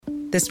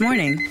This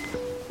morning,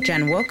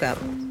 Jen woke up,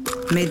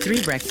 made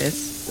 3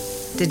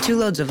 breakfasts, did 2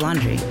 loads of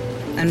laundry,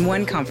 and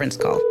 1 conference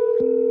call.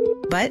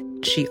 But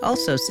she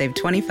also saved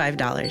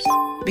 $25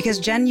 because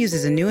Jen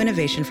uses a new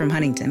innovation from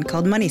Huntington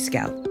called Money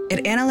Scout.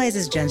 It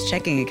analyzes Jen's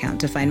checking account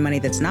to find money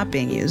that's not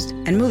being used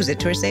and moves it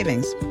to her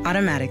savings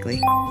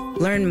automatically.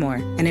 Learn more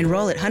and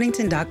enroll at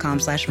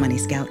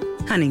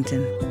huntington.com/moneyscout.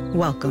 Huntington.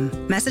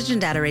 Welcome. Message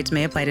and data rates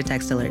may apply to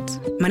text alerts.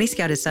 Money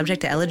Scout is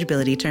subject to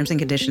eligibility, terms and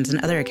conditions,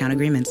 and other account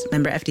agreements.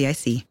 Member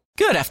FDIC.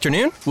 Good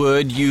afternoon.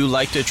 Would you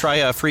like to try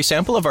a free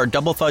sample of our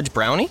double fudge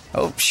brownie?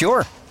 Oh,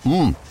 sure.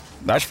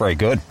 That's very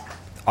good.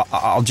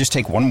 I'll just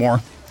take one more,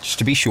 just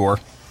to be sure.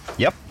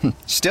 Yep,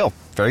 still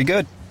very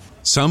good.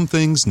 Some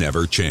things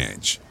never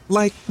change,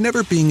 like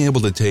never being able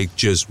to take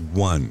just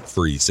one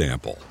free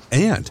sample.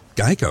 And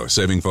Geico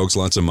saving folks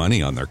lots of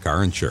money on their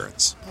car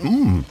insurance.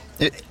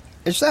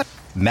 Is that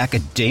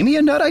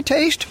macadamia nut I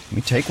taste? Let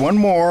me take one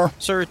more.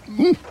 Sir?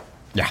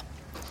 Yeah,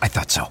 I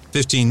thought so.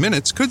 15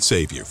 minutes could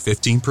save you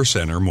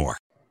 15% or more.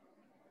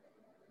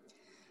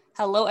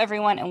 Hello,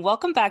 everyone, and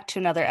welcome back to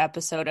another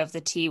episode of the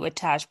Tea with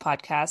Tash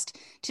podcast.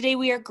 Today,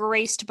 we are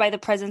graced by the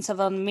presence of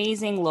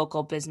amazing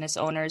local business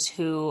owners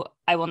who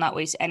I will not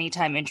waste any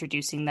time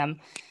introducing them.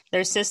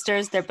 They're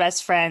sisters, they're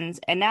best friends,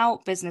 and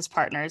now business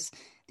partners.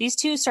 These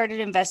two started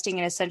investing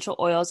in essential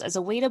oils as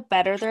a way to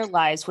better their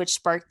lives, which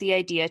sparked the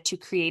idea to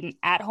create an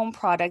at-home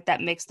product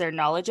that mixed their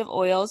knowledge of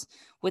oils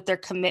with their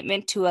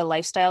commitment to a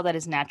lifestyle that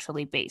is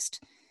naturally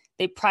based.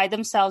 They pride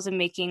themselves in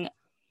making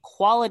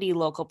quality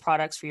local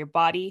products for your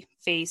body,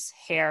 face,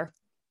 hair,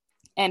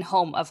 and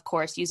home, of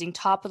course, using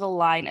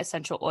top-of-the-line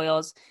essential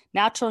oils,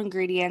 natural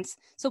ingredients.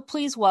 So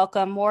please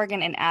welcome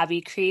Morgan and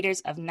Abbey,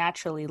 creators of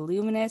Naturally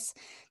Luminous.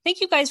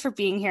 Thank you guys for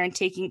being here and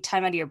taking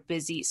time out of your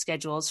busy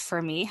schedules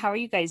for me. How are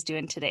you guys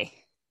doing today?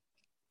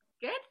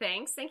 Good,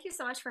 thanks. Thank you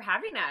so much for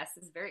having us.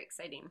 It's very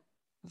exciting.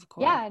 Of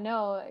course.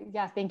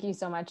 Yeah, thank you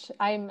so much.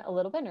 I'm a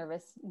little bit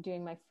nervous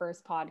doing my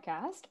first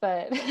podcast,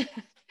 but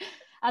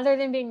other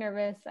than being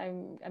nervous,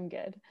 I'm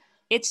good.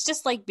 It's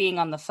just like being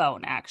on the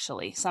phone,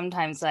 actually.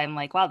 Sometimes I'm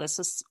like, wow, this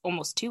is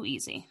almost too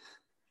easy.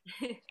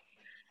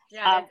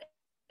 Yeah,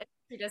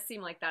 it does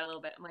seem like that a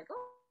little bit. I'm like,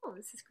 oh,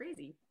 this is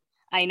crazy.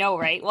 I know,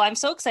 right? Well, I'm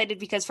so excited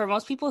because for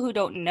most people who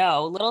don't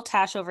know, little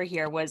Tash over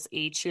here was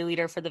a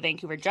cheerleader for the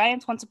Vancouver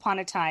Giants once upon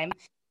a time,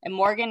 and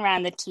Morgan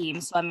ran the team.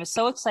 So I'm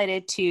so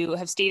excited to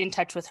have stayed in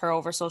touch with her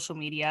over social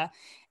media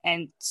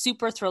and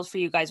super thrilled for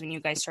you guys when you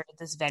guys started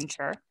this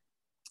venture.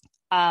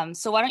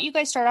 So why don't you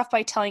guys start off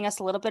by telling us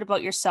a little bit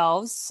about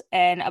yourselves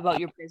and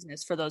about your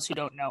business for those who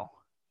don't know?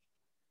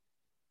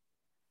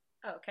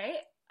 Okay,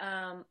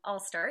 I'll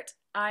start.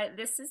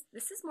 This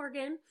is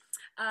Morgan.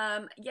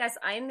 Yes,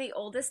 I'm the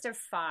oldest of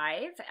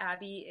 5.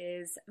 Abby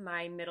is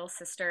my middle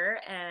sister,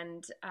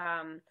 and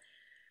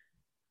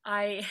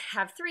I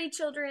have 3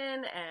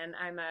 children, and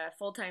I'm a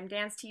full-time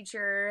dance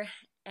teacher.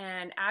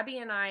 And Abby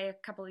and I, a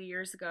couple of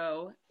years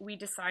ago, we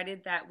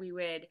decided that we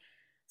would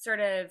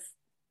sort of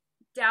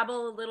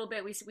dabble a little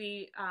bit.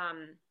 We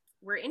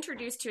were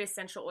introduced to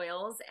essential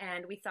oils,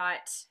 and we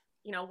thought,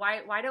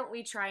 why don't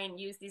we try and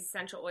use these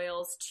essential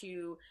oils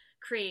to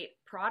create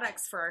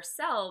products for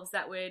ourselves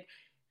that would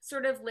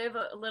sort of live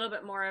a little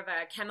bit more of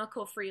a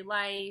chemical-free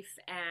life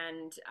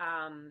and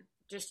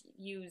just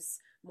use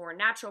more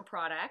natural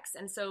products.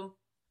 And so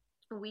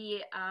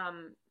we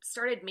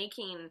started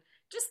making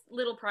just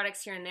little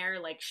products here and there,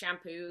 like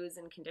shampoos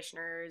and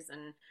conditioners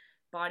and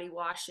body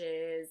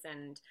washes,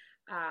 and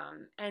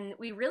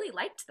we really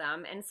liked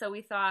them. And so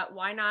we thought,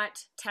 why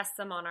not test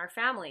them on our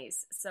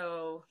families?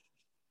 So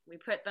we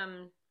put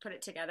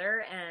it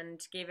together and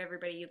gave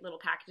everybody little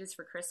packages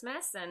for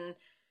Christmas, and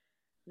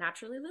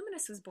Naturally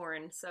Luminous was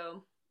born.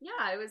 So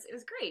yeah, it was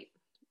great.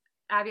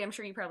 Abby, I'm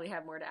sure you probably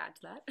have more to add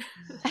to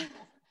that.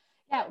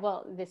 Yeah,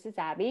 well, this is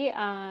Abby.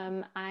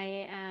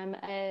 I am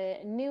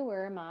a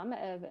newer mom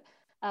of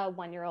a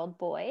 1-year-old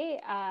boy.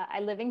 I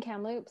live in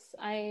Kamloops.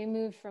 I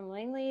moved from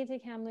Langley to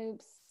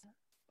Kamloops,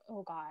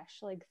 oh gosh,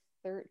 like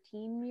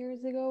 14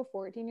 years ago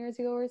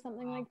or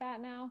something like that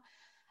now.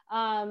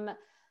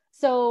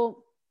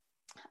 So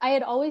I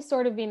had always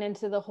sort of been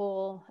into the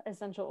whole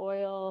essential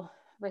oil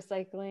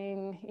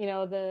recycling,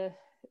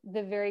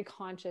 the very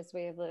conscious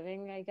way of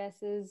living, I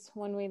guess, is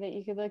one way that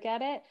you could look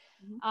at it.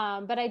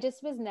 Mm-hmm. But I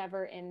just was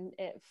never in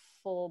it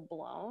full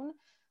blown.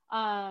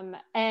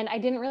 And I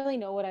didn't really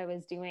know what I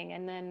was doing.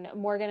 And then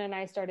Morgan and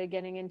I started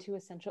getting into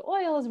essential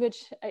oils,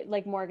 which,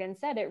 like Morgan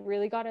said, it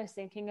really got us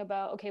thinking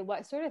about, okay,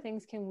 what sort of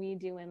things can we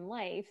do in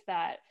life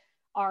that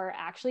are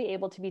actually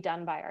able to be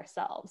done by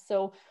ourselves?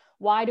 So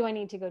why do I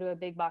need to go to a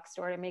big box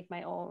store to make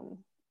my own,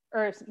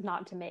 or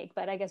not to make,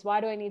 but I guess, why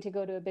do I need to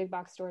go to a big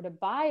box store to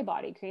buy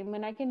body cream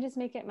when I can just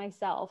make it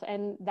myself?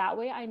 And that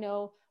way I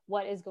know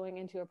what is going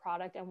into a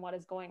product and what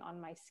is going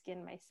on my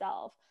skin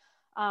myself.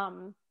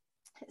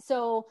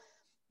 So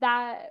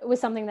that was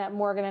something that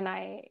Morgan and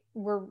I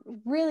were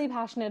really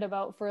passionate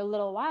about for a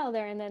little while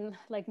there. And then,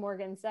 like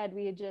Morgan said,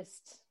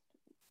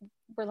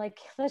 we're like,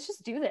 let's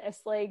just do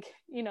this.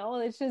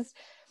 Let's just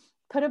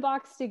put a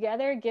box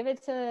together, give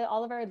it to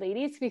all of our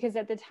ladies, because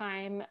at the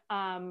time,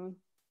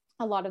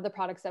 a lot of the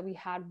products that we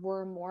had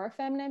were more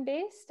feminine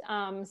based.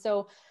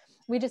 So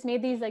we just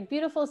made these like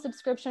beautiful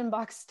subscription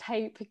box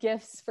type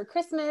gifts for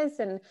Christmas,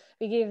 and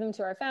we gave them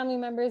to our family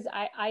members.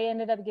 I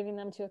ended up giving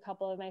them to a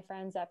couple of my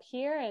friends up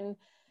here, and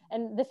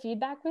the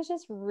feedback was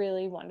just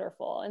really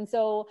wonderful. And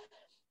so,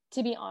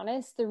 to be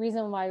honest, the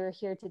reason why we're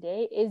here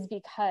today is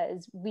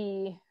because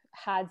we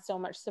had so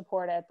much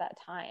support at that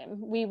time.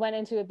 We went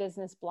into a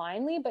business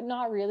blindly, but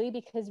not really,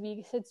 because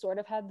we had sort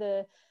of had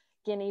the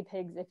guinea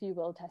pigs, if you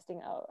will,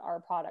 testing out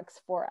our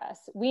products for us.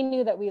 We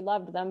knew that we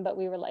loved them, but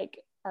we were like,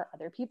 are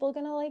other people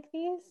going to like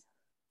these?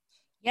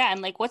 Yeah.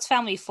 And like, what's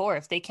family for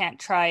if they can't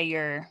try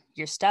your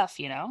stuff,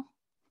 you know?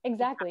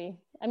 Exactly.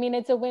 I mean,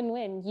 it's a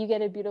win-win. You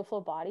get a beautiful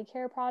body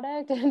care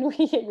product and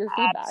we get your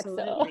feedback.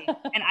 Absolutely. So.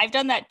 And I've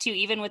done that too,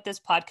 even with this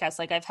podcast.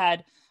 Like I've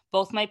had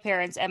both my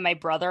parents and my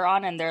brother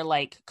on, and they're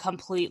like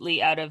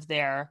completely out of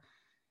their,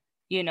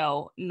 you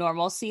know,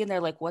 normalcy. And they're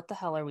like, what the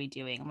hell are we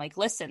doing? I'm like,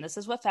 listen, this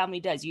is what family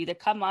does. You either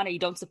come on or you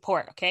don't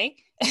support. Okay.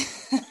 I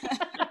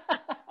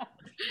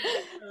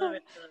love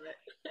it.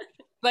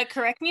 But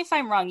correct me if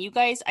I'm wrong, you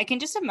guys, I can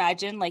just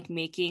imagine like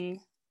making,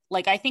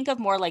 like, I think of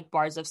more like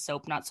bars of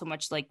soap, not so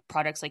much like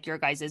products like your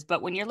guys's,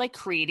 but when you're like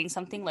creating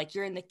something, like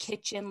you're in the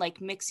kitchen, like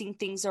mixing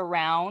things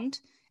around.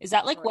 Is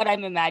that like what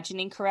I'm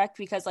imagining correct?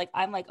 Because like,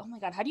 I'm like, oh my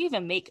God, how do you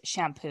even make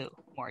shampoo,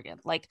 Morgan?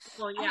 Like,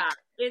 well, yeah,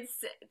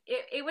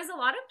 it was a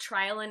lot of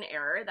trial and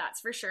error,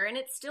 that's for sure. And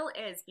it still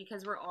is,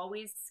 because we're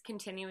always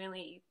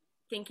continually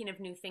thinking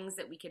of new things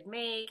that we could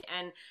make.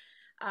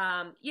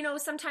 And, you know,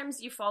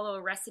 sometimes you follow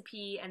a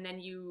recipe and then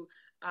you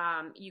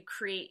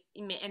create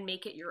and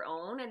make it your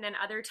own. And then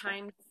other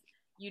times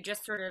you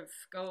just sort of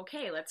go,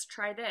 okay, let's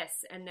try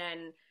this. And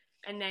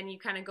then you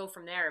kind of go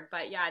from there.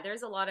 But yeah,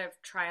 there's a lot of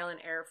trial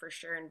and error for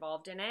sure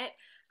involved in it.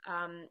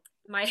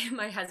 My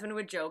husband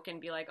would joke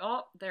and be like,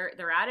 oh,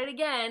 they're at it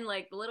again,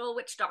 like little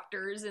witch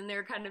doctors, and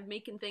they're kind of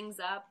making things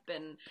up,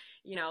 and,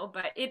 you know,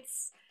 but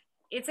it's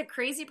a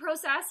crazy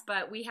process,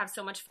 but we have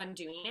so much fun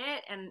doing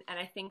it. And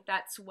I think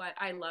that's what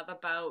I love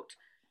about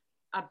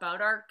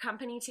our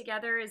company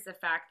together, is the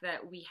fact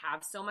that we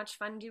have so much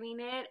fun doing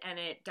it, and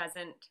it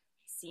doesn't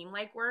seem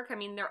like work. I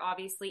mean, there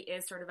obviously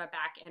is sort of a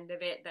back end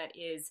of it that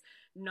is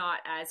not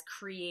as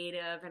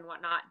creative and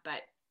whatnot,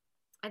 but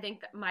I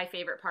think that my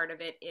favorite part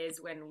of it is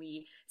when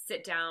we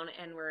sit down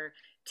and we're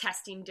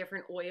testing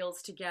different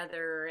oils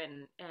together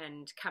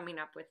and coming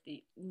up with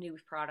the new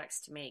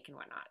products to make and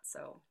whatnot.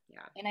 So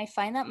yeah. And I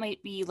find that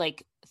might be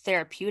like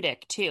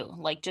therapeutic too,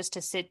 like just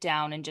to sit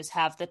down and just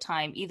have the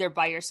time either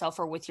by yourself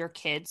or with your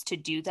kids to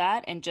do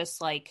that and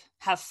just like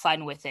have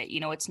fun with it. You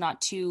know, it's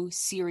not too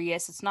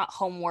serious. It's not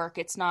homework.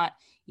 It's not,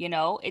 you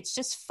know, it's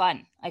just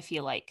fun, I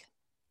feel like.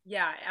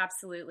 Yeah,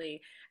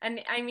 absolutely. And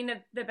I mean,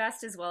 the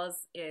best as well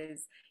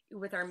is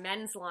with our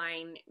men's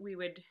line, we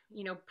would,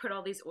 you know, put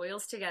all these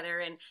oils together,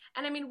 and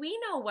I mean, we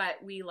know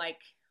what we like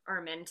our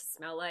men to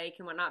smell like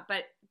and whatnot,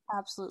 but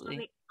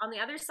absolutely on the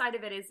other side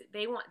of it is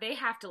they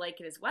have to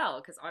like it as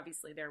well, because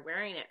obviously they're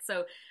wearing it.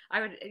 So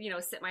I would, you know,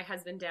 sit my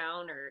husband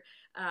down, or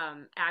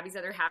Abby's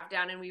other half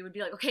down, and we would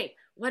be like, okay,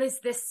 what does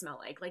this smell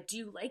like? Like, do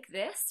you like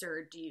this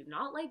or do you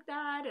not like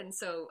that? And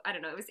so I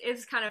don't know, it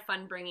was kind of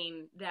fun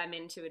bringing them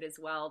into it as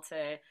well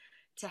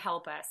to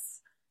help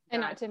us.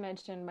 And not to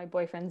mention my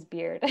boyfriend's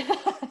beard.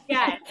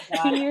 Yeah.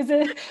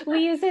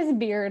 We use his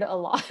beard a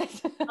lot.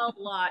 A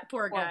lot.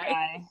 Poor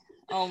guy.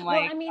 Oh my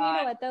Well, I mean, you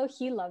know what though?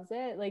 He loves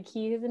it. Like,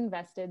 he has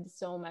invested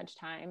so much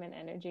time and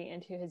energy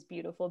into his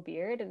beautiful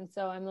beard. And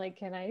so I'm like,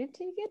 can I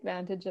take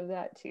advantage of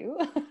that too?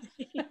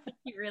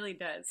 He really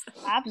does.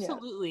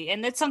 Absolutely. Yeah.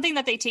 And it's something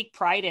that they take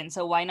pride in.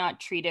 So why not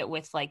treat it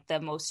with like the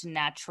most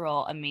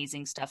natural,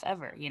 amazing stuff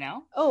ever, you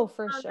know? Oh,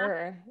 for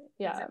sure.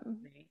 Yeah.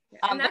 Exactly.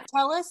 But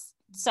tell us,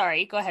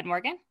 sorry, go ahead,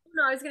 Morgan.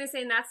 No, I was going to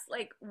say, and that's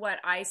like what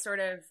I sort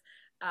of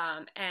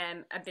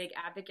am a big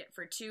advocate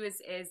for too,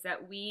 is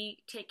that we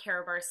take care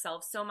of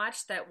ourselves so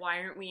much that why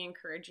aren't we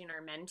encouraging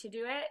our men to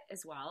do it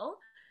as well?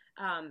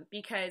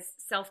 Because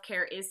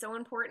self-care is so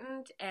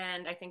important.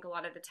 And I think a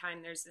lot of the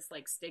time there's this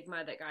like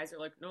stigma that guys are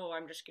like, no,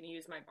 I'm just going to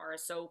use my bar of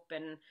soap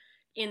and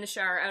in the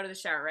shower, out of the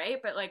shower, right?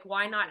 But like,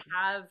 why not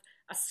have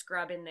a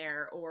scrub in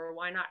there, or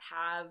why not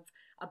have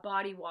a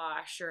body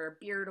wash or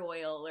beard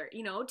oil, or,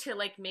 you know, to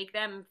like make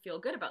them feel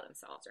good about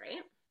themselves,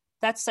 right?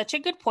 That's such a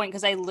good point,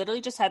 because I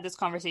literally just had this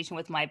conversation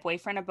with my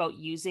boyfriend about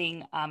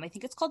using, I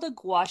think it's called a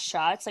gua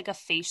sha. It's like a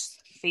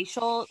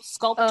facial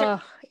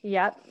sculptor.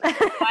 Yep.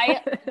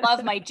 I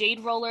love my jade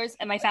rollers,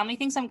 and my family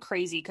thinks I'm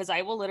crazy because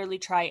I will literally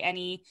try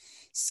any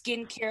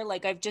skincare.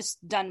 Like, I've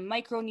just done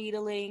micro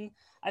needling.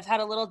 I've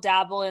had a little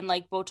dabble in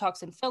like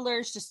Botox and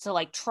fillers just to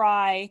like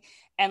try.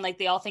 And like,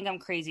 they all think I'm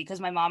crazy because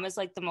my mom is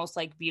like the most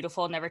like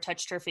beautiful, never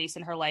touched her face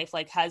in her life,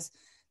 like has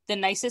the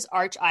nicest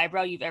arch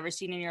eyebrow you've ever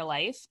seen in your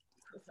life.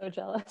 So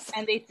jealous.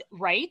 And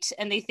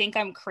they think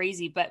I'm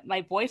crazy. But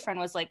my boyfriend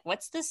was like,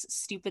 what's this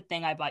stupid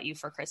thing I bought you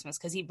for Christmas?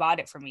 Because he bought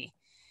it for me.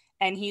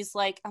 And he's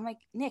like, I'm like,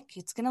 Nick,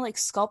 it's gonna like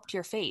sculpt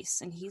your face.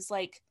 And he's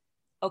like,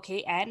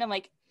 okay. And I'm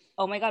like,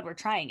 oh my God, we're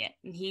trying it.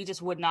 And he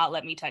just would not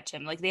let me touch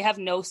him. Like, they have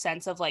no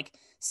sense of like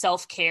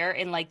self-care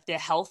in like the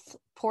health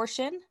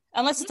portion.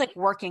 Unless it's like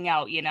working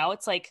out, you know,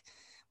 it's like,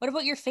 what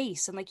about your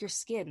face and like your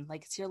skin?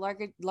 Like it's your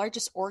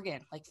largest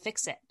organ, like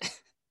fix it.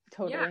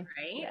 Totally. Yeah, right.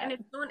 Yeah. And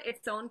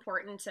it's so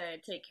important to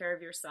take care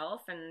of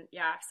yourself. And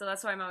yeah, so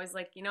that's why I'm always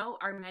like,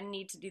 our men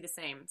need to do the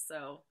same.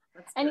 So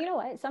and you know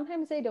what?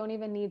 Sometimes they don't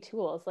even need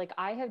tools. Like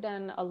I have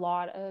done a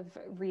lot of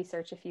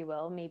research, if you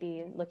will,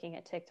 maybe looking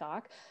at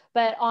TikTok,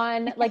 but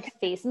on like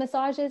face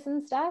massages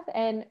and stuff.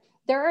 And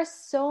there are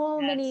so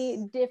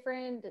many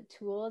different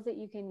tools that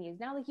you can use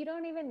now. Like you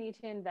don't even need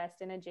to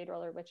invest in a jade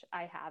roller, which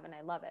I have and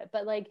I love it.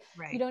 But like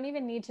you don't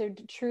even need to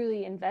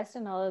truly invest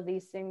in all of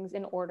these things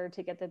in order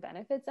to get the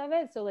benefits of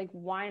it. So like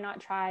why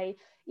not try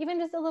even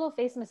just a little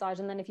face massage?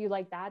 And then if you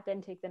like that,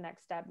 then take the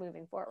next step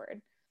moving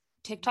forward.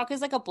 TikTok is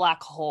like a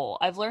black hole.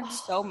 I've learned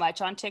so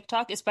much on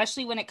TikTok,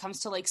 especially when it comes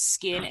to like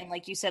skin and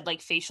like you said,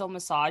 like facial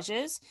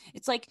massages.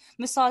 It's like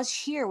massage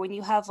here when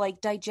you have like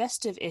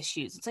digestive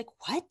issues. It's like,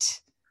 what?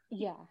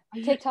 Yeah.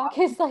 TikTok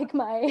is like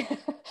my,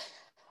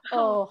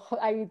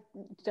 I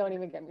don't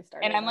even get me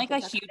started. And I'm like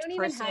TikTok. a huge I don't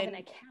person. even have an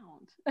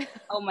account.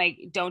 Oh my,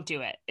 don't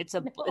do it. It's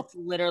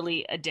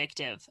literally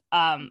addictive.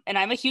 And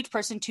I'm a huge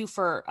person too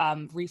for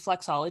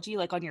reflexology,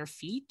 like on your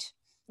feet,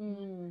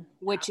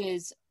 which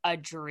is a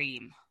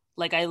dream.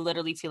 Like I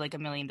literally feel like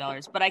 $1 million,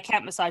 but I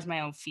can't massage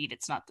my own feet.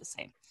 It's not the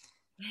same.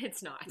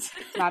 It's not.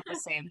 It's not the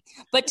same.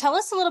 But tell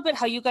us a little bit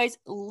how you guys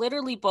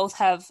literally both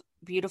have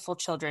beautiful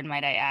children,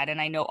 might I add, and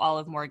I know all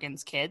of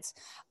Morgan's kids,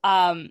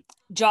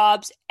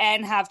 jobs,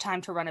 and have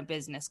time to run a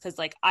business. Because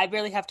like I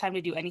barely have time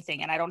to do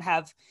anything, and I don't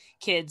have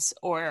kids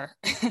or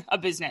a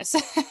business.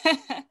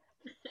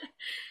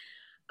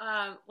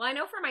 Well, I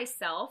know for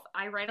myself,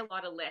 I write a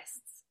lot of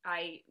lists.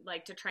 I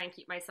like to try and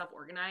keep myself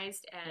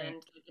organized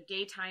and keep a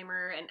day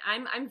timer. And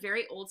I'm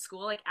very old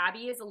school. Like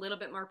Abby is a little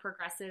bit more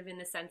progressive in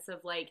the sense of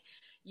like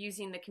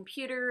using the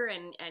computer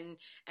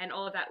and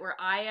all of that. Where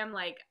I am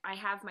like, I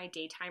have my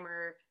day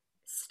timer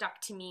stuck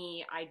to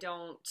me. I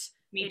don't.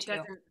 Me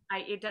too.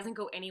 It doesn't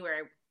go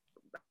anywhere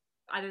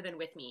other than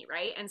with me,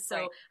 right? And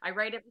so I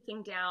write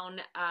everything down.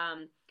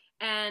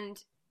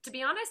 And to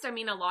be honest, I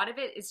mean, a lot of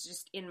it is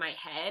just in my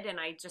head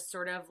and I just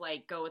sort of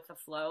like go with the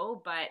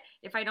flow. But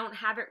if I don't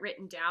have it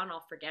written down,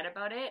 I'll forget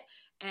about it.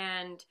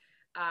 And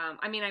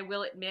I mean, I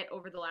will admit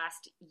over the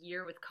last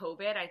year with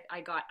COVID,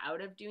 I got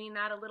out of doing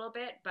that a little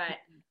bit. But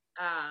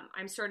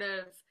I'm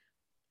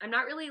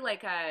not really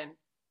like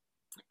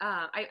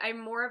I'm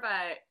more of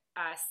a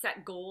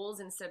set goals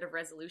instead of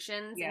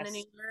resolutions in the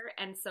new year.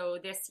 And so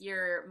this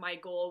year, my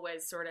goal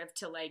was sort of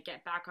to like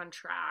get back on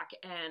track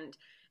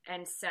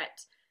and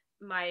set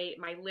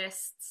my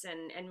lists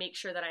and make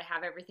sure that I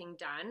have everything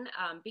done,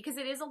 because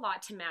it is a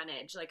lot to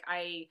manage. Like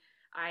I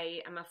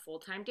am a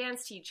full-time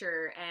dance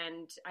teacher,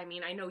 and I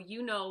mean, I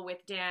know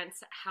with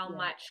dance how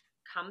much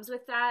comes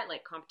with that,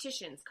 like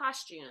competitions,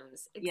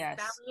 costumes, ballet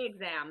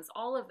exams,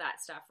 all of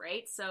that stuff,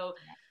 right? So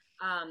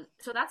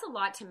so that's a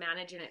lot to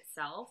manage in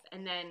itself.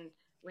 And then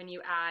when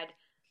you add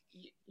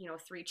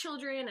 3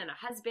 children and a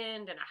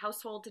husband and a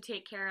household to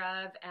take care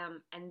of,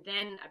 and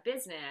then a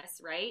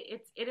business, right?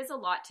 It is a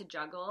lot to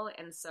juggle.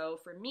 And so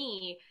for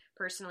me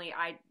personally,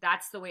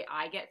 that's the way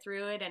I get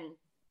through it.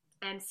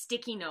 And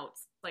sticky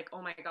notes, like,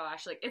 oh my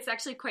gosh, like it's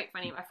actually quite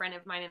funny. A friend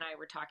of mine and I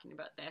were talking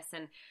about this,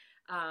 and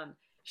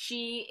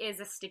she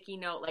is a sticky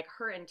note, like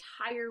her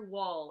entire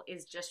wall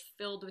is just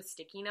filled with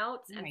sticky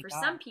notes. And for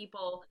some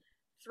people,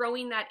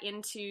 throwing that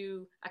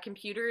into a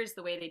computer is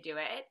the way they do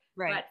it.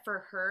 Right. But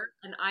for her,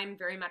 and I'm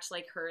very much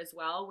like her as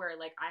well, where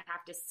like I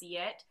have to see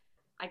it.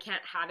 I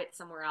can't have it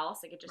somewhere else.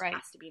 Like it just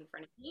has to be in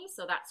front of me.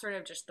 So that's sort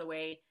of just the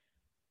way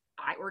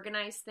I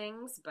organize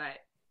things. But,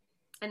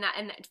 and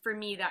for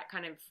me, that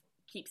kind of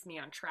keeps me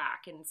on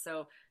track. And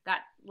so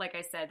that, like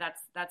I said,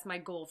 that's my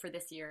goal for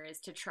this year, is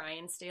to try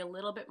and stay a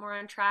little bit more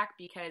on track,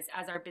 because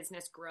as our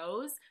business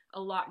grows, a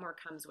lot more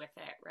comes with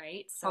it.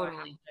 Right. So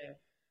totally.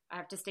 I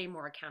have to stay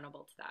more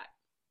accountable to that.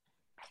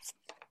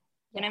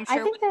 And I'm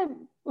sure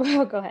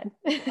go ahead.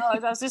 I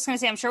was just going to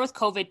say, I'm sure with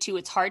COVID too,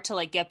 it's hard to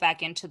like get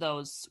back into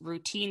those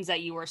routines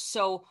that you were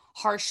so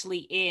harshly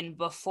in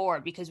before,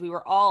 because we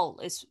were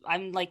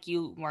I'm like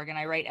you, Morgan,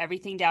 I write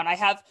everything down. I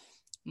have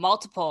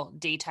multiple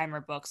day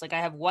timer books. Like I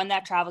have one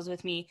that travels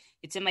with me.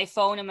 It's in my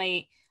phone and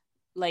my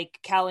like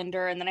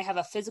calendar. And then I have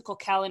a physical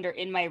calendar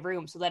in my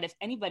room, so that if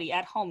anybody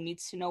at home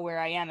needs to know where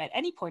I am at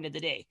any point of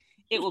the day,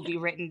 it will be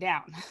written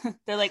down.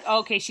 They're like, oh,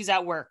 okay, she's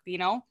at work,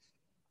 Yeah.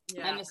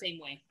 I'm the same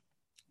way.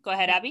 Go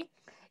ahead, Abby.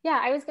 Yeah,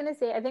 I was going to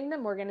say, I think that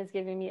Morgan is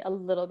giving me a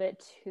little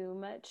bit too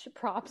much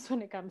props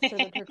when it comes to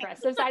the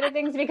progressive side of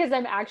things, because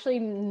I'm actually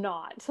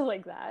not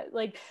like that.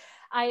 Like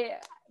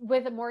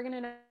with Morgan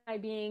and I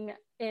being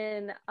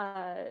in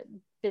a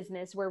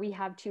business where we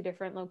have 2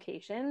 different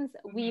locations,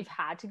 we've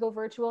had to go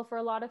virtual for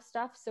a lot of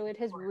stuff. So it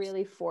has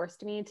really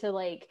forced me to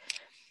like,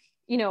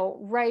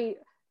 write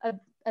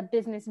a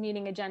business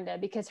meeting agenda,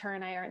 because her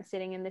and I aren't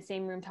sitting in the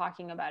same room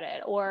talking about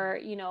it, or,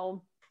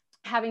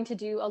 having to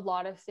do a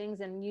lot of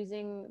things and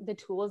using the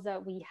tools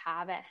that we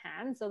have at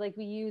hand. So like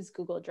we use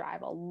Google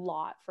Drive a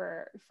lot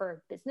for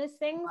business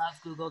things. Love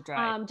Google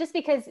Drive. Just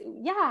because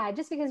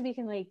we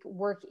can like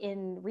work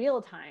in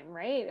real time,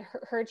 right?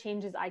 Her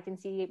changes I can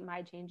see,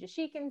 my changes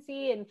she can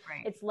see, and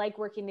it's like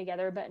working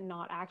together, but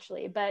not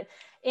actually. But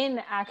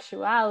in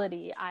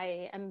actuality,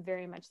 I am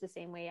very much the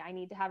same way. I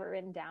need to have it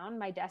written down.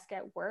 My desk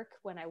at work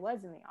when I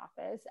was in the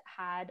office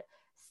had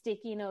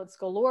sticky notes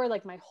galore.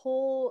 Like my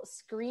whole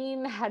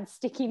screen had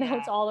sticky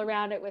notes all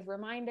around it with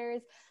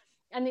reminders.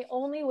 And the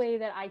only way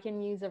that I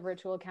can use a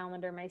virtual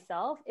calendar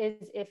myself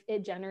is if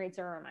it generates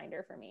a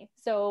reminder for me.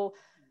 So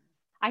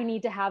I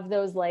need to have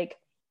those like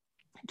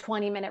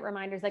 20-minute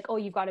reminders, like, oh,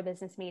 you've got a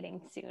business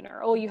meeting soon,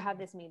 or, oh, you have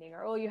this meeting,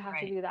 or, oh, you have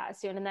to do that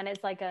soon. And then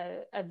it's like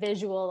a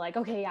visual, like,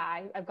 okay,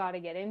 yeah, I've got to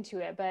get into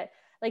it. But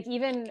like,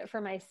 even for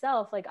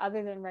myself, like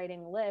other than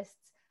writing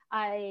lists,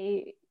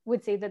 I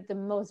would say that the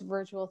most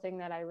virtual thing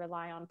that I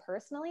rely on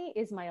personally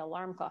is my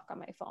alarm clock on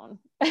my phone.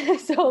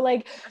 So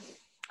like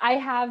I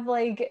have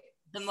like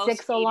the most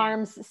 6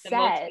 alarms set. The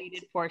most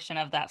hated portion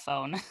of that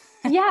phone.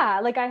 Yeah,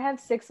 like I have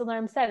 6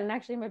 alarms set. And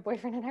actually my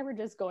boyfriend and I were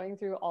just going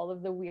through all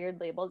of the weird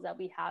labels that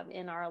we have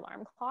in our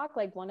alarm clock.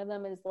 Like one of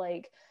them is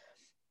like,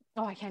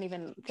 oh, I can't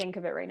even think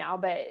of it right now,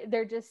 but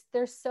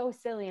they're so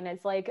silly. And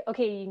it's like,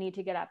 okay, you need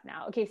to get up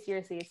now. Okay,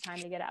 seriously, it's time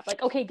to get up.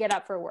 Like, okay, get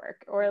up for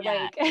work, or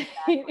like,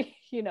 exactly.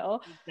 You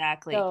know?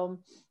 Exactly. So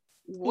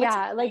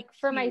like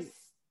for my,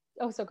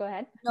 so go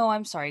ahead. No,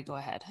 I'm sorry. Go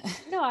ahead.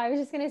 No, I was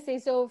just going to say,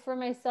 so for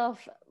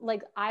myself,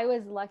 like I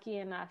was lucky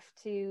enough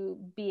to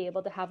be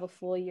able to have a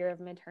full year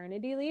of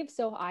maternity leave.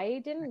 So I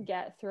didn't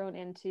get thrown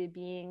into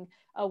being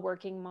a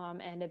working mom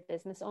and a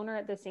business owner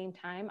at the same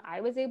time. I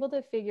was able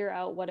to figure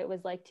out what it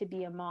was like to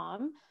be a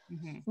mom.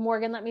 Mm-hmm.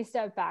 Morgan let me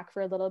step back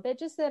for a little bit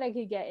just so that I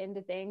could get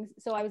into things.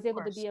 So I was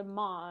able to be a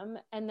mom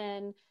and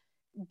then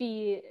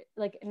be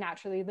like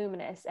naturally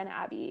Luminous and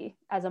Abbey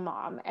as a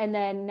mom. And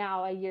then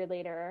now a year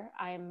later,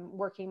 I'm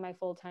working my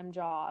full-time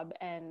job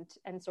and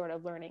sort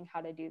of learning how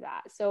to do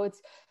that. So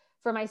it's,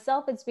 for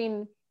myself, it's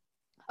been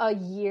a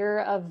year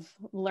of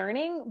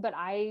learning, but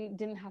I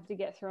didn't have to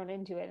get thrown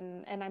into it.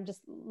 And I'm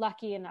just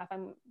lucky enough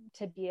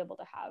to be able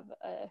to have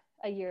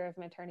a year of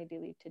maternity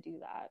leave to do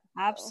that.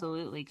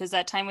 Absolutely. Because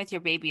that time with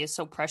your baby is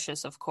so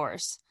precious, of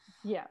course.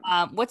 Yeah.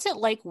 What's it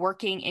like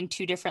working in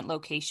 2 different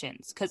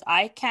locations? Because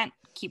I can't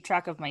keep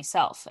track of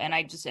myself and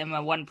I just am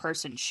a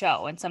one-person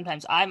show and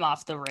sometimes I'm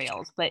off the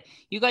rails, but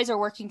you guys are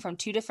working from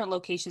 2 different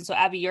locations. So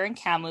Abby, you're in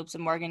Kamloops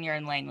and Morgan, you're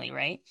in Langley,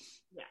 right?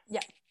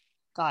 Yeah.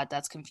 God,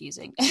 that's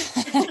confusing.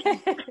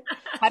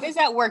 How does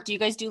that work? Do you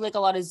guys do like a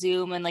lot of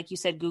Zoom and like you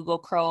said, Google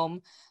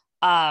Chrome?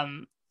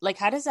 Like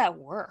how does that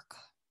work?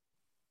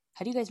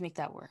 How do you guys make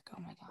that work? Oh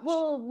my gosh.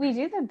 Well, we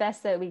do the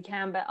best that we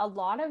can, but a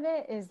lot of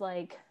it is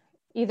like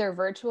either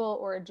virtual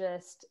or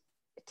just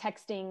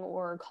texting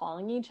or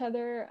calling each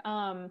other.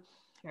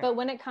 Sure. But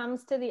when it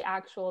comes to the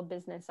actual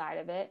business side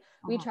of it,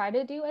 we try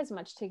to do as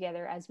much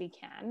together as we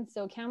can.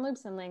 So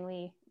Kamloops and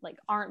Langley like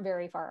aren't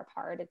very far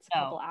apart. It's a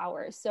couple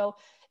hours. So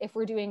if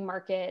we're doing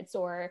markets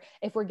or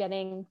if we're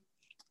getting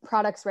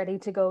products ready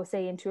to go,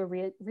 say, into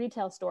a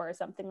retail store or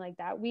something like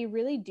that, we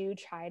really do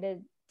try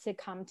to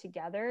come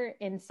together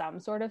in some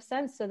sort of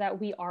sense so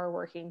that we are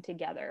working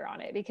together on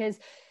it, because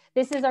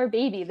this is our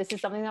baby. This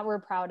is something that we're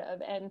proud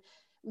of. And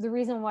the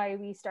reason why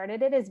we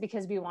started it is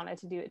because we wanted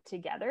to do it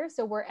together.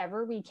 So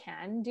wherever we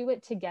can do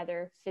it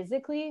together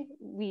physically,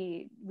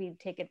 we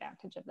take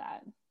advantage of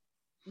that.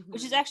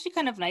 Which is actually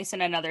kind of nice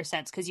in another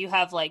sense, because you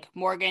have like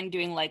Morgan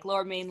doing like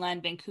Lower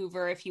Mainland,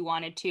 Vancouver, if you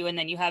wanted to, and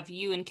then you have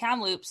you in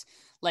Kamloops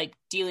like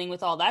dealing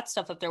with all that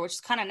stuff up there, which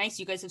is kind of nice.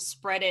 You guys have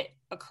spread it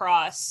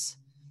across,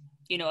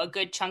 you know, a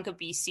good chunk of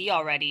BC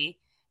already,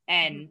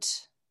 and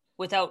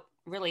without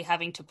really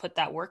having to put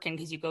that work in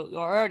because you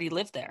already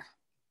live there.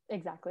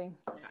 Exactly.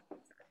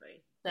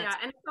 Yeah,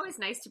 and it's always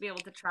nice to be able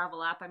to travel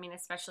up. I mean,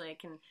 especially I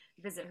can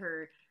visit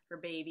her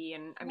baby,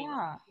 and I mean,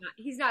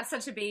 he's not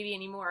such a baby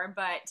anymore,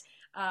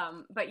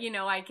 but you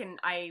know,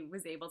 I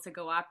was able to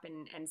go up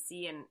and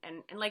see, and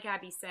like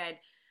Abby said,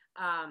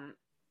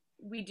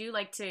 we do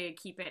like to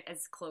keep it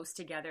as close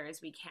together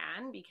as we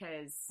can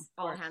because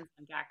all hands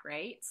on deck,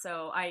 right?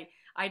 So I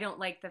don't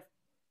like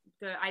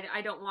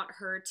I don't want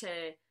her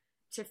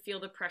to feel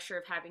the pressure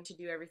of having to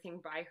do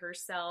everything by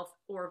herself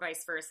or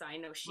vice versa. I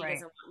know she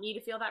doesn't want me to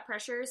feel that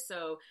pressure.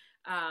 So,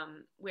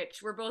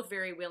 which we're both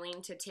very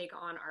willing to take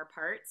on our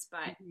parts,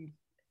 but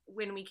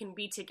when we can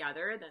be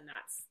together, then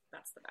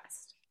that's the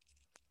best.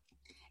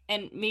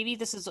 And maybe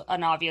this is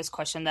an obvious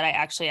question that I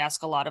actually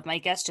ask a lot of my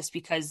guests, just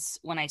because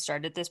when I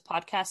started this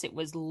podcast, it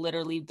was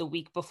literally the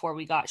week before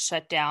we got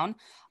shut down.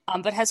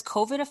 But has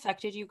COVID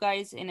affected you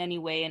guys in any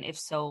way? And if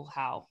so,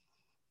 how?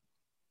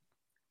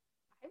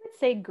 I would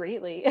say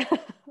greatly.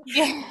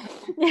 Yeah.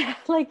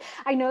 Like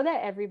I know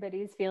that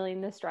everybody's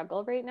feeling the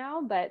struggle right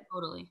now, but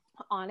totally,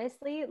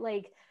 honestly,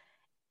 like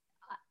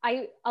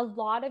a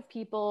lot of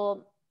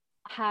people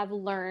have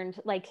learned,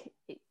 like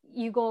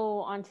you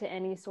go onto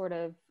any sort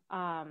of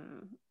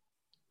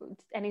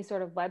any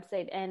sort of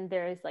website and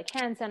there's like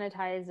hand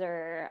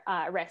sanitizer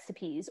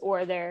recipes,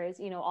 or there's,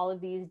 you know, all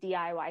of these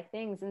DIY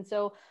things. And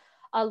so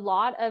a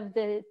lot of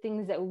the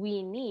things that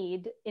we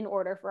need in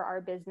order for our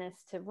business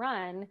to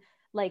run,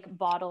 like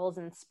bottles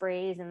and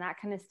sprays and that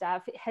kind of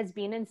stuff, has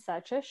been in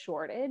such a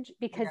shortage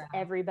because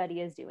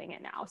everybody is doing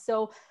it now.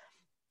 So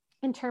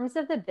in terms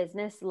of the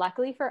business,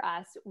 luckily for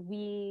us,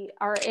 we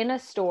are in a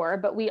store,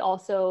 but we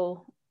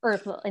also, or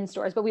in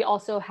stores, but we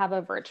also have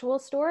a virtual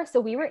store. So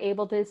we were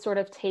able to sort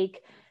of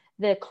take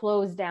the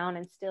close down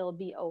and still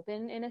be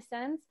open in a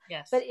sense.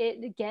 Yes. But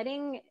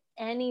getting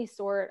any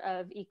sort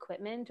of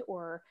equipment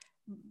or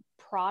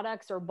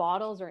products or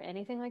bottles or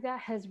anything like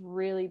that has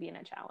really been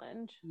a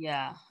challenge.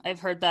 Yeah. I've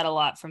heard that a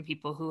lot from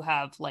people who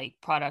have like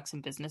products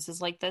and businesses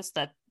like this,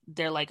 that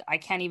they're like, I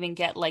can't even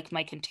get like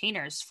my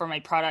containers for my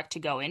product to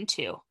go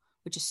into,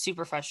 which is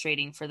super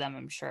frustrating for them,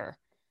 I'm sure.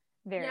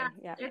 Yeah.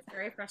 It's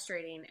very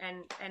frustrating.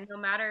 And no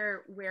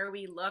matter where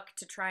we look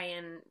to try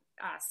and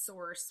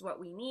source what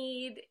we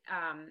need,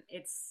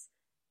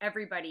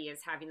 everybody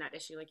is having that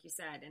issue, like you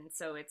said. And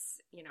so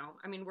it's, you know,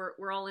 I mean,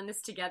 we're all in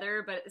this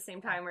together, but at the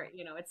same time, we're,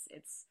 you know,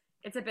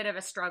 it's a bit of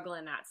a struggle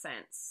in that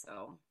sense.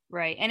 So.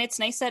 Right. And it's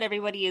nice that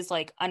everybody is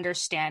like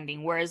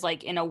understanding. Whereas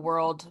like in a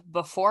world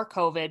before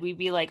COVID, we'd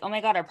be like, oh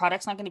my God, our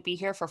product's not going to be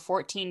here for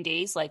 14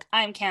 days. Like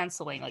I'm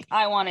canceling, like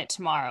I want it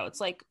tomorrow.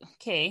 It's like,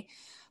 okay.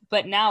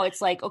 But now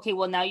it's like, okay,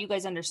 well now you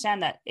guys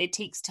understand that it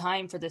takes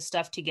time for this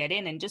stuff to get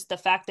in. And just the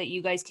fact that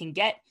you guys can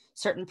get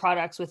certain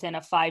products within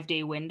a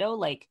 5-day window,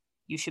 like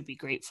you should be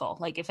grateful.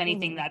 Like if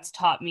anything, that's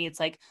taught me, it's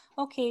like,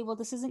 okay, well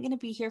this isn't going to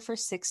be here for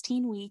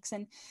 16 weeks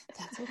and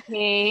that's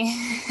okay.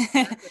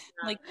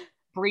 Like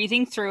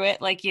breathing through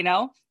it, like, you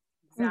know.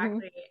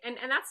 Exactly. And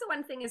that's the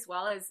one thing as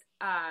well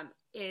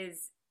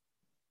is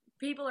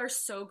people are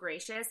so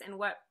gracious. And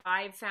what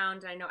I've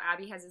found, I know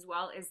Abby has as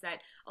well, is that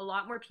a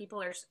lot more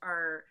people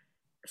are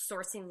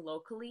sourcing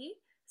locally.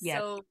 Yes.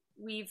 So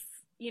we've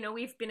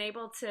been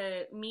able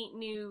to meet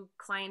new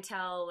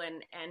clientele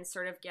and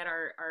sort of get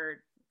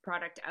our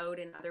product out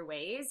in other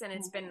ways. And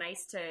it's been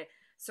nice to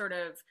sort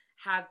of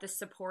have the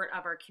support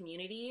of our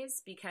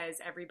communities, because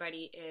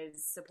everybody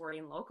is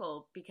supporting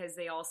local, because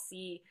they all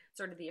see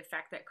sort of the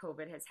effect that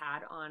COVID has had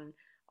on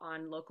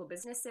local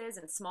businesses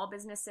and small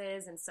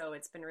businesses. And so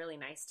it's been really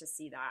nice to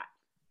see that.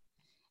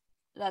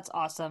 That's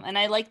awesome. And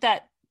I like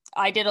that.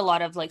 I did a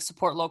lot of like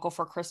support local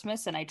for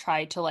Christmas, and I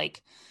tried to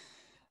like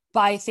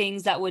buy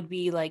things that would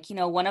be like, you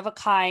know, one of a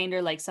kind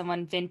or like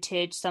someone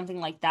vintage, something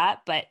like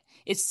that. But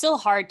it's still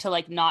hard to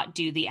like not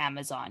do the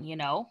Amazon, you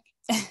know?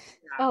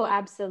 Oh,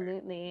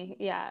 absolutely.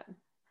 Yeah.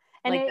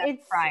 And like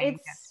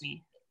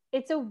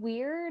it's a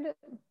weird,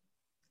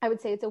 I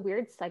would say it's a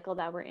weird cycle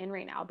that we're in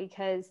right now,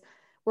 because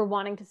we're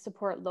wanting to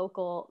support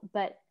local,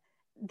 but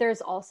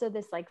there's also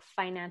this like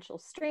financial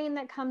strain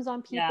that comes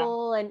on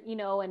people. And, you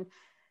know, and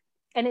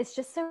it's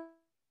just a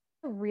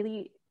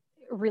really,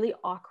 really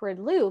awkward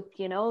loop,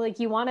 you know, like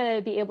you want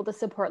to be able to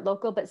support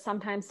local, but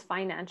sometimes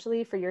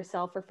financially for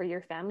yourself or for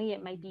your family,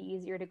 it might be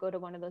easier to go to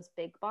one of those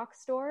big box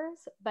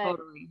stores,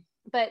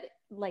 but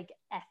like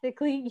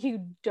ethically,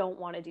 you don't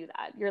want to do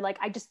that. You're like,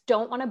 I just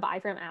don't want to buy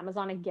from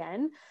Amazon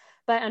again.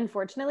 But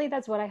unfortunately,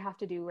 that's what I have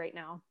to do right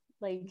now.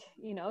 Like,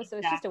 you know, so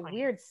it's just a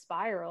weird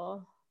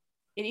spiral.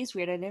 It is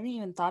weird. I never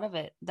even thought of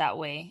it that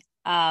way.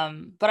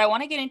 But I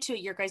want to get into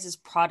your guys'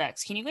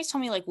 products. Can you guys tell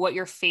me like what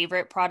your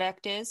favorite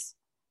product is?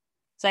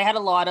 So I had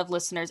a lot of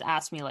listeners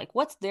ask me like,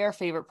 what's their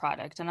favorite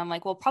product? And I'm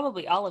like, well,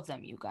 probably all of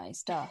them, you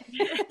guys. Duh.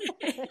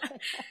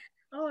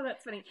 Oh,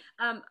 that's funny.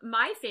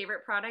 My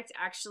favorite product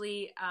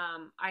actually,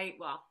 I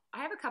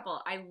have a couple.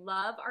 I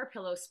love our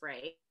pillow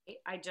spray.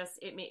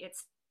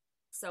 It's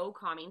so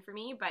calming for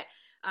me, but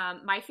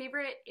my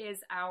favorite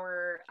is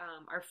our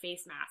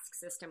face mask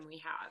system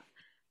we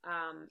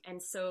have.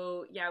 And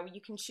so, yeah,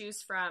 you can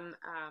choose from,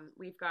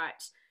 we've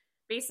got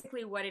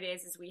basically what it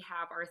is we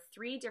have our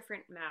 3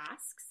 different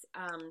masks,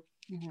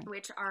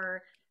 which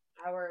are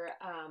our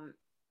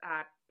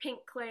pink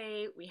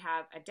clay, we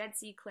have a Dead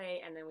Sea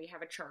clay, and then we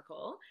have a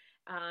charcoal.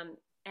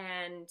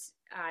 And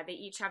they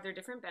each have their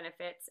different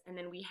benefits. And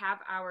then we have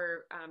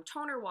our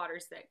toner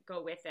waters that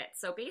go with it.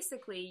 So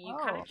basically you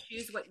kind of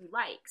choose what you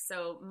like.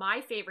 So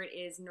my favorite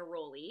is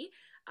neroli,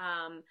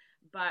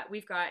 but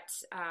we've got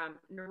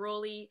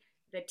neroli,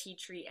 the tea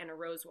tree, and a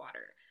rose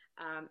water.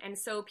 And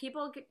so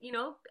people, you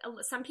know,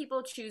 some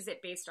people choose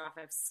it based off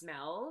of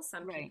smell.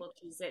 Some people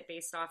choose it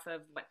based off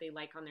of what they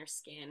like on their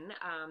skin.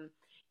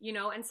 You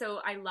know, and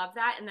so I love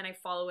that. And then I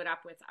follow it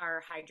up with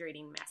our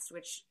hydrating mist,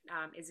 which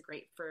is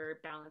great for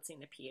balancing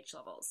the pH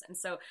levels. And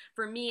so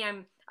for me,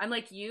 I'm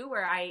like you,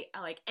 where I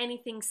like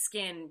anything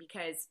skin,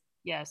 because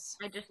yes,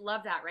 I just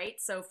love that. Right.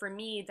 So for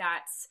me,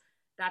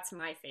 that's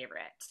my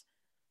favorite.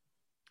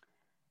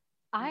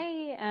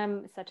 I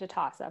am such a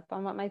toss up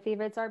on what my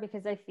favorites are,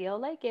 because I feel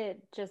like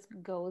it just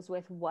goes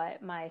with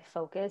what my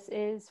focus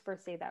is for,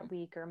 say, that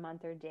week or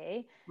month or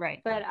day. Right.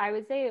 But I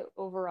would say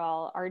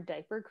overall, our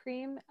diaper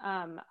cream,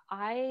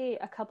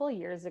 a couple of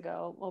years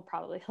ago, well,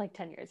 probably like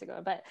 10 years ago,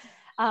 but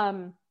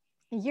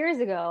years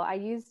ago, I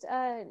used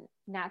a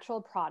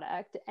natural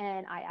product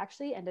and I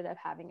actually ended up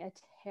having a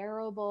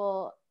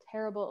terrible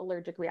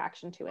allergic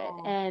reaction to it.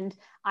 And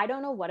I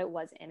don't know what it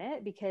was in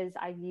it because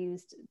I've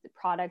used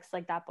products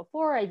like that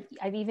before.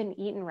 I've even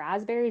eaten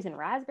raspberries and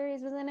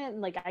raspberries was in it.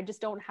 And like, I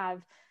just don't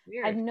have,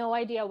 I have no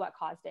idea what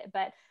caused it,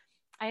 but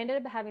I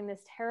ended up having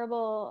this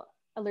terrible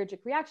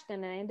allergic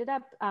reaction and I ended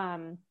up,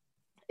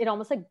 it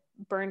almost like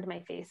burned my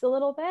face a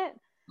little bit.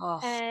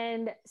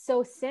 And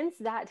so since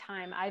that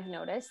time, I've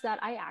noticed that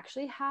I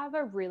actually have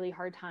a really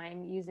hard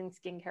time using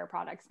skincare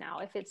products now.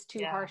 If it's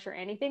too harsh or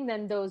anything,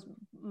 then those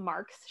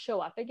marks show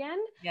up again.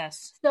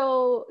 Yes.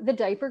 So the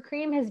diaper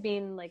cream has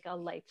been like a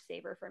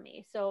lifesaver for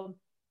me. So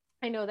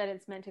I know that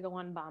it's meant to go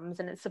on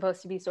bums and it's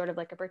supposed to be sort of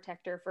like a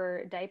protector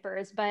for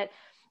diapers, but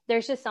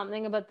there's just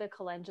something about the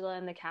calendula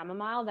and the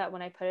chamomile that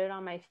when I put it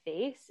on my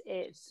face,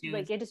 it's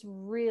like, it just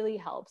really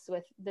helps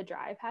with the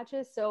dry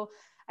patches. So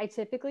I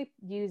typically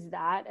use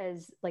that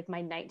as like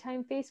my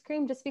nighttime face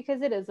cream, just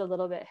because it is a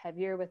little bit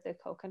heavier with the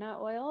coconut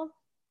oil.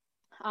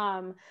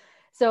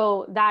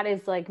 So that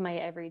is like my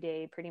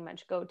everyday pretty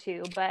much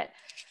go-to, but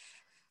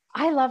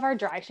I love our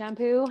dry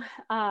shampoo.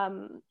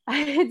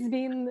 It's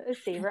been a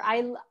saver.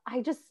 I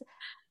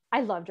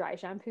love dry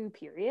shampoo,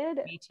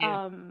 period. Me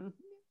too.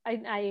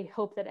 I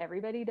hope that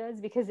everybody does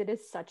because it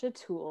is such a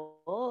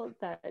tool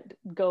that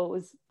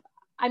goes,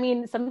 I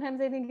mean,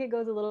 sometimes I think it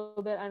goes a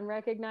little bit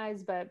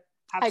unrecognized, but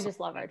absolutely. I just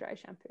love our dry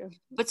shampoo.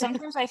 But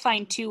sometimes I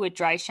find too with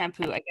dry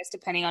shampoo, I guess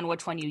depending on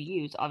which one you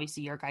use,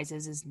 obviously your guys'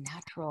 is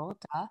natural,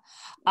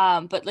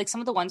 duh. But like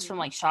some of the ones from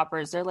like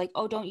Shoppers, they're like,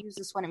 oh, don't use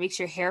this one. It makes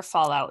your hair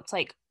fall out. It's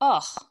like,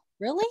 oh,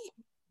 really?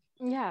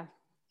 Yeah,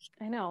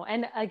 I know.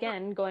 And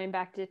again, going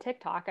back to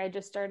TikTok, I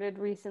just started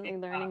recently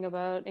learning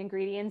about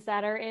ingredients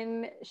that are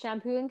in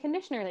shampoo and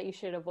conditioner that you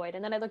should avoid.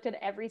 And then I looked at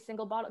every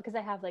single bottle because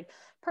I have like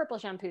purple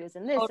shampoos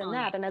and this and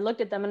that. And I looked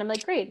at them and I'm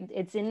like, great,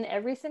 it's in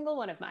every single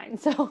one of mine.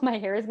 So my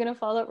hair is going to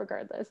fall out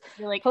regardless.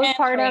 You're like,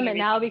 postpartum and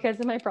now because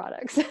of my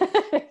products.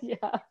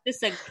 Yeah.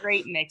 It's a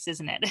great mix,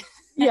 isn't it?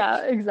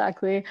 Yeah,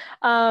 exactly.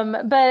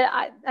 But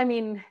I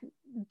mean,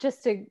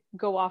 just to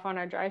go off on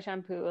our dry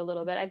shampoo a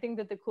little bit, I think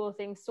that the cool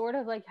thing, sort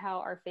of like how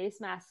our face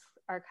masks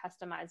are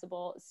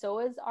customizable, so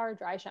is our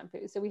dry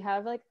shampoo. So we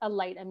have like a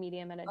light, a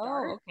medium, and a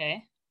dark. Oh,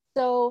 okay.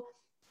 So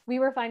we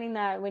were finding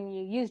that when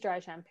you use dry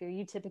shampoo,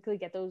 you typically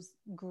get those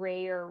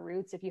grayer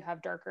roots if you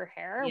have darker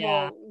hair. Yeah.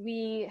 Well,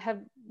 we have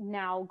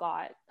now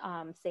got,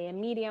 say, a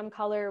medium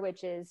color,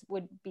 which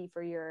would be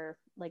for your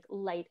like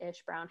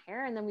lightish brown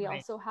hair. And then we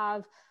also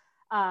have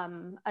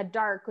a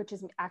dark, which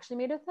is actually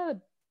made with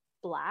a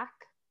black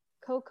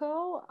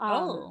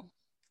cocoa.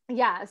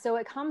 Yeah, so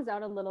it comes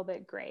out a little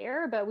bit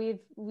grayer, but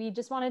we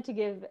just wanted to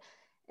give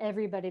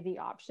everybody the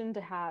option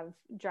to have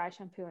dry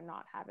shampoo and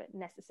not have it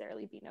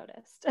necessarily be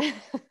noticed.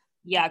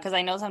 Yeah, because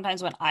I know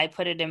sometimes when I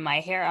put it in my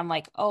hair, I'm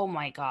like, oh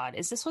my God,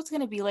 is this what's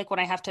going to be like when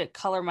I have to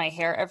color my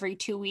hair every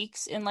 2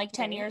 weeks in like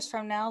 10 years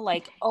from now?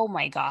 Like, oh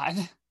my God.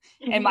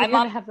 And my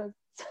mom have those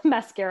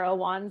mascara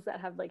wands that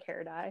have like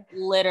hair dye.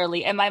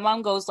 Literally. And my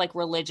mom goes like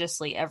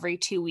religiously every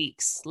 2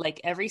 weeks, like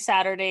every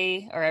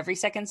Saturday or every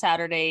second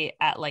Saturday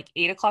at like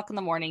 8:00 in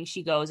the morning,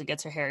 she goes and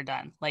gets her hair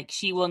done. Like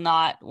she will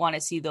not want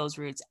to see those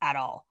roots at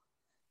all.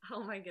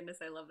 Oh my goodness,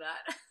 I love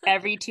that.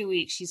 Every 2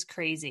 weeks, she's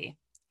crazy.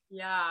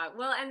 Yeah,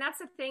 well, and that's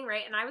the thing,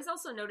 right? And I was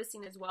also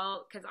noticing as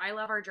well, because I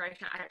love our dry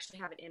shampoo. I actually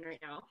have it in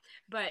right now.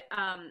 But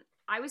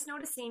I was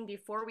noticing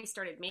before we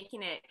started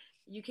making it,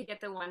 you could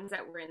get the ones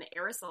that were in the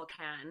aerosol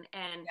can.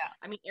 And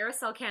I mean,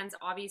 aerosol cans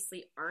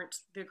obviously aren't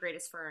the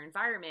greatest for our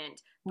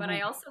environment, but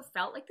I also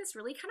felt like this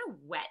really kind of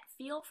wet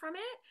feel from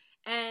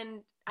it.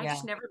 And I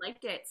just never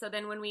liked it. So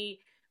then when we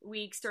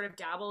sort of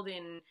dabbled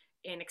in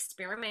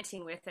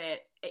experimenting with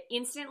it,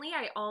 instantly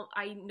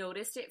I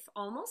noticed it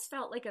almost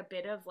felt like a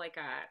bit of like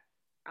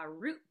a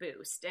root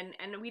boost, and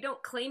we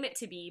don't claim it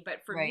to be,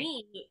 but for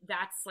me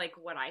that's like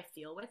what I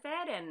feel with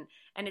it,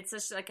 and it's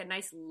just like a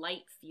nice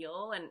light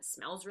feel, and it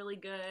smells really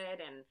good,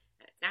 and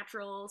it's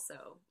natural.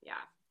 So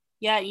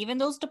yeah, even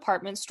those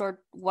department store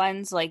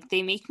ones, like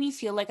they make me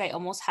feel like I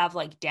almost have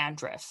like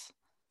dandruff.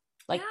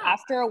 Like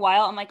after a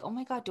while I'm like, oh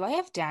my God, do I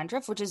have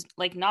dandruff? Which is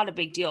like not a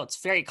big deal.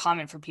 It's very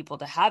common for people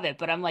to have it,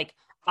 but I'm like,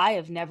 I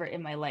have never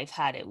in my life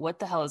had it. What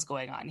the hell is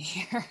going on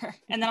here?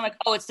 And then I'm like,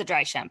 oh, it's the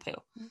dry shampoo.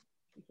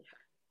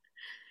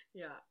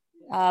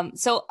 Yeah.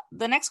 So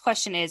the next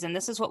question is, and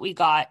this is what we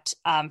got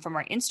from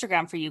our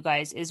Instagram for you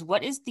guys, is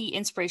what is the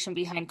inspiration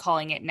behind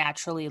calling it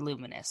Naturally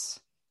Luminous?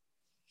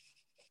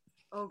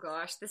 Oh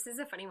gosh, this is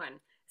a funny one.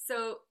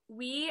 So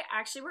we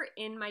actually were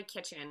in my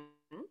kitchen,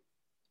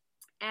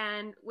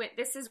 and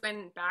this is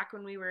back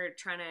when we were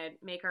trying to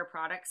make our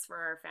products for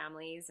our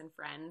families and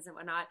friends and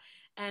whatnot,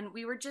 and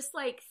we were just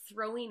like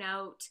throwing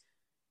out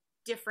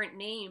different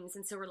names,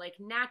 and so we're like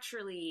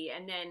naturally,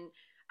 and then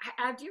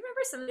do you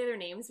remember some of the other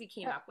names we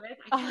came up with?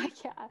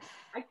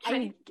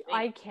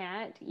 I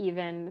can't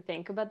even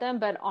think about them,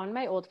 but on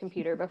my old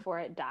computer before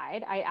it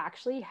died, I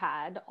actually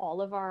had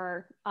all of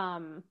our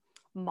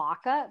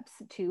mock-ups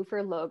too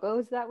for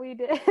logos that we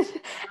did.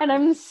 And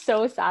I'm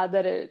so sad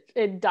that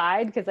it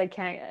died because I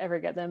can't ever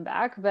get them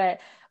back. But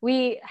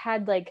we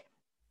had like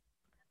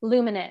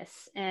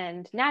Luminous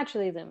and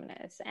Naturally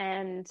Luminous,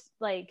 and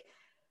like,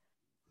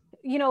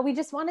 you know, we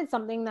just wanted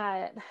something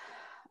that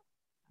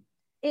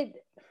it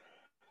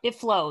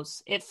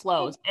flows.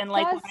 And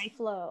like does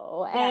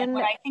flow. Yeah, and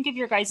when I think of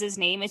your guys'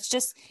 name, it's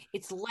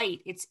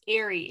light, it's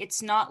airy.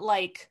 It's not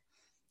like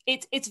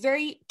it's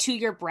very to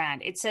your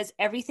brand. It says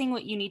everything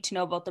what you need to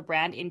know about the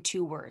brand in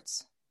 2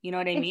 words. You know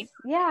what I mean?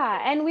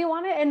 Yeah. And we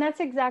wanted, and that's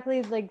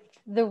exactly like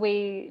the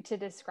way to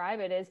describe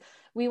it is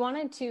we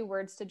wanted 2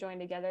 words to join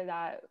together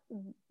that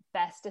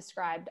best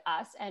described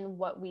us and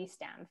what we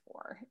stand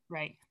for.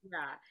 Right.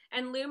 Yeah.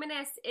 And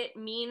luminous, it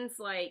means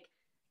like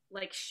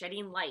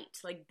shedding light,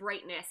 like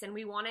brightness. And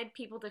we wanted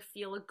people to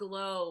feel a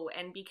glow.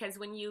 And because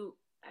when you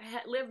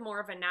live more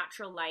of a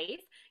natural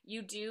life,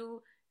 you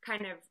do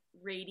kind of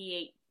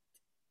radiate,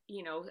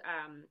 you know,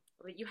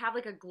 like you have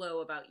like a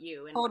glow about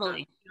you. And totally.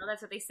 you know,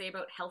 that's what they say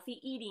about healthy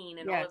eating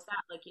and yes. all of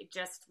that. Like it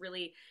just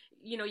really,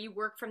 you know, you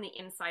work from the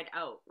inside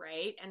out,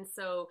 right? And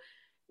so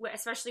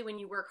especially when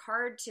you work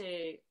hard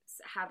to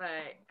have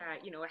a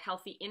you know, a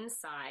healthy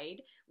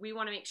inside, we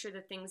want to make sure the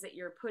things that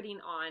you're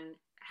putting on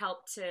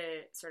help to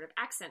sort of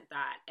accent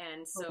that.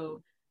 And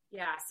so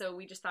yeah, so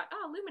we just thought,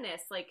 oh,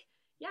 luminous, like,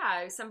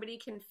 yeah, somebody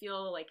can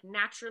feel like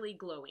naturally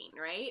glowing,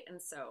 right? And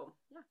so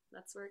yeah,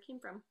 that's where it came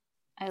from.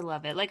 I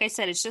love it. Like I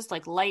said, it's just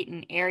like light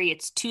and airy.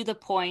 It's to the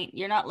point.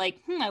 You're not like,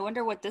 I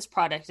wonder what this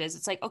product is.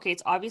 It's like, okay,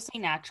 it's obviously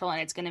natural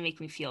and it's going to make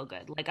me feel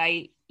good. Like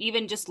I,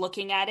 even just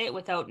looking at it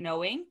without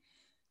knowing,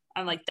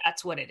 I'm like,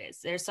 that's what it is.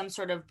 There's some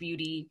sort of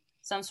beauty,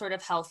 some sort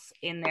of health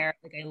in there.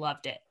 Like I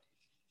loved it.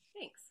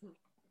 Thanks.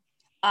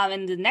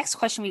 And the next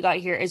question we got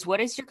here is, what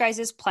is your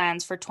guys'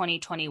 plans for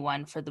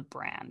 2021 for the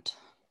brand?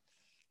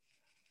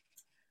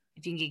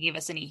 If you can give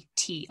us any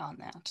tea on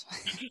that.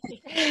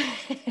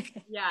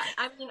 Yeah,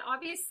 I mean,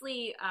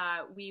 obviously,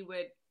 we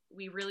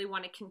really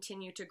want to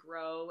continue to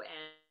grow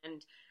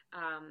and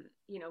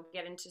you know,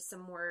 get into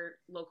some more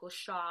local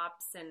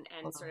shops and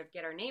sort of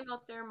get our name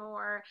out there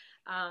more.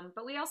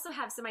 But we also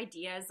have some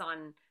ideas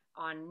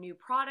on new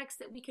products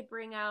that we could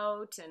bring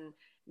out, and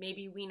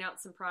maybe wean out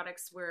some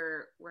products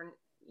where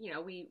you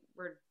know,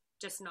 we're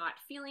just not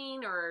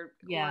feeling, or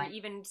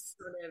even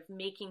sort of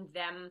making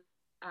them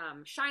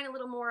shine a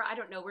little more. I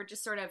don't know. We're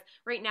just sort of,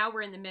 right now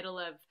we're in the middle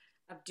of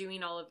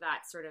doing all of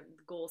that sort of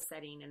goal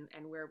setting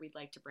and where we'd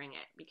like to bring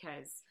it,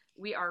 because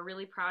we are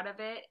really proud of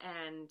it,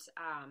 and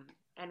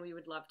we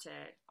would love to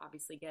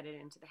obviously get it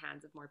into the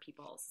hands of more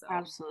people. So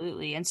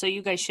absolutely. And so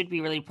you guys should be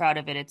really proud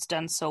of it. It's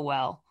done so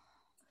well.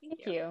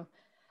 Thank you.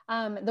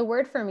 The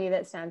word for me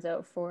that stands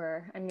out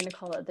for, I'm going to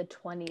call it the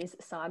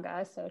 20s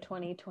saga. So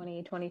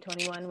 2020,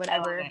 2021,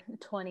 whatever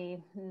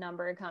 20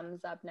 number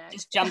comes up next.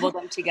 Just jumble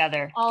them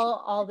together.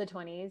 all the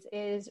 20s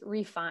is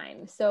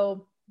refine.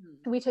 So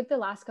we took the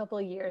last couple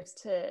of years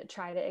to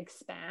try to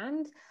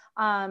expand.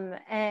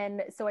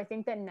 And so I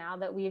think that now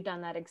that we've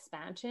done that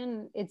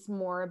expansion, it's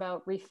more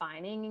about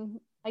refining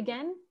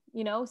again,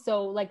 you know?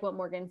 So like what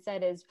Morgan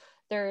said is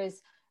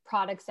there's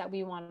products that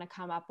we want to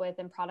come up with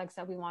and products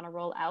that we want to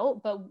roll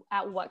out, but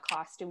at what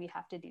cost do we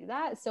have to do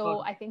that? So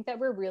I think that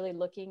we're really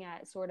looking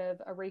at sort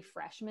of a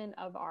refreshment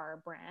of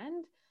our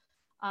brand.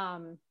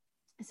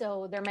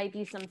 So there might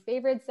be some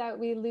favorites that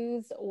we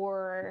lose,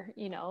 or,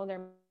 you know,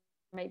 there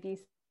might be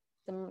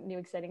some new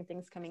exciting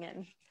things coming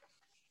in.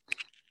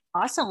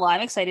 Awesome. Well,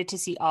 I'm excited to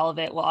see all of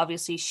it. We'll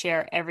obviously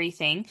share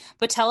everything,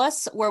 but tell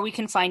us where we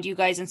can find you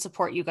guys and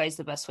support you guys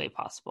the best way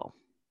possible.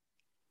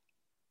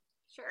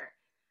 Sure.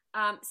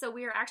 So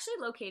we are actually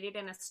located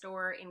in a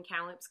store in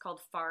Kamloops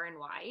called Far and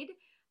Wide.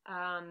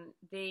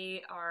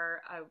 They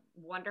are a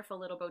wonderful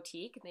little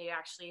boutique. They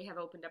actually have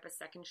opened up a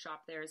second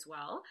shop there as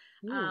well.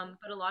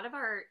 But a lot of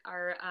our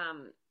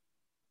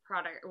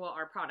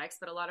products,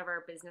 but a lot of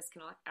our business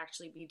can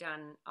actually be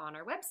done on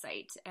our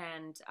website,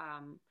 and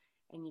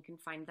you can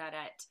find that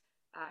at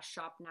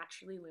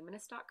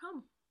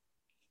shopnaturallyluminous.com.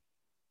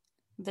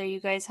 There you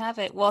guys have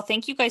it. Well,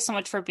 thank you guys so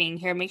much for being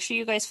here. Make sure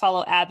you guys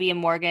follow Abby and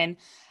Morgan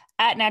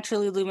at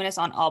Naturally Luminous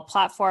on all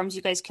platforms.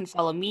 You guys can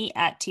follow me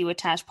at Tea with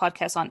Tash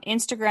Podcast on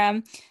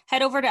Instagram.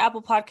 Head over to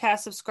Apple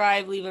Podcasts,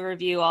 subscribe, leave a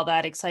review, all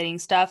that exciting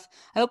stuff.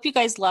 I hope you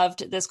guys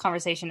loved this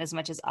conversation as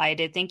much as I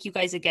did. Thank you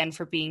guys again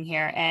for being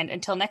here. And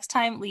until next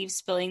time, leave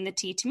spilling the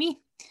tea to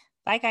me.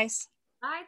 Bye, guys.